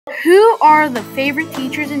Who are the favorite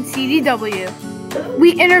teachers in CDW?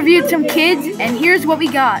 We interviewed some kids, and here's what we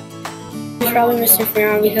got. It's probably Mr.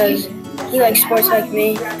 Ferron because he likes sports like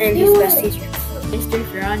me, and he's the best teacher. Mr.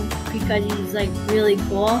 Ferron because he's like really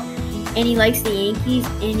cool, and he likes the Yankees,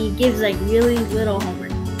 and he gives like really little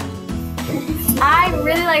homework. I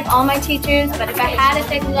really like all my teachers, but if I had to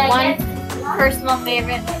pick one personal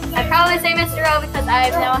favorite, I'd probably say Mr. Rowe because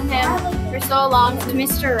I've known him for so long.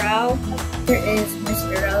 Mr. Rowe. Here is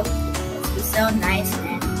Mr. Rowe. He's so nice,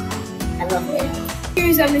 and I love him.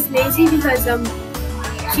 Here's Miss Maisie because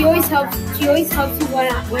she always helps me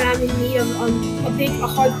when I'm in need of a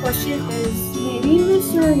hard question. Maybe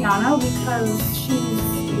Miss Soriano because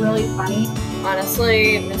she's really funny.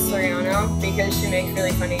 Honestly, Miss Soriano because she makes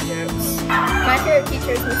really funny jokes. My favorite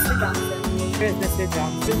teacher is Mr. Johnson. Here's Mr.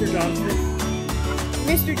 Johnson. Mr. Johnson.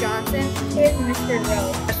 Mr. Johnson. Here's Mr.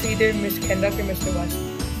 Rowe. Either Miss Kendall or Mr. West.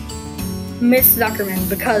 Miss Zuckerman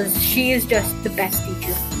because she is just the best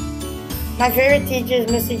teacher. My favorite teacher is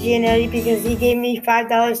Mr. Gianelli because he gave me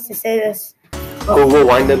 $5 to say this. Who will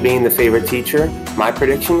wind up being the favorite teacher? My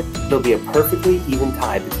prediction, it'll be a perfectly even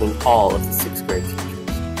tie between all of the 6th grade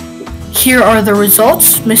teachers. Here are the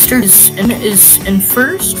results. Mr. is in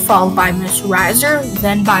first, followed by Miss Reiser,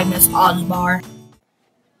 then by Miss Osbar.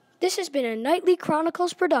 This has been a Nightly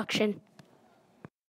Chronicles production.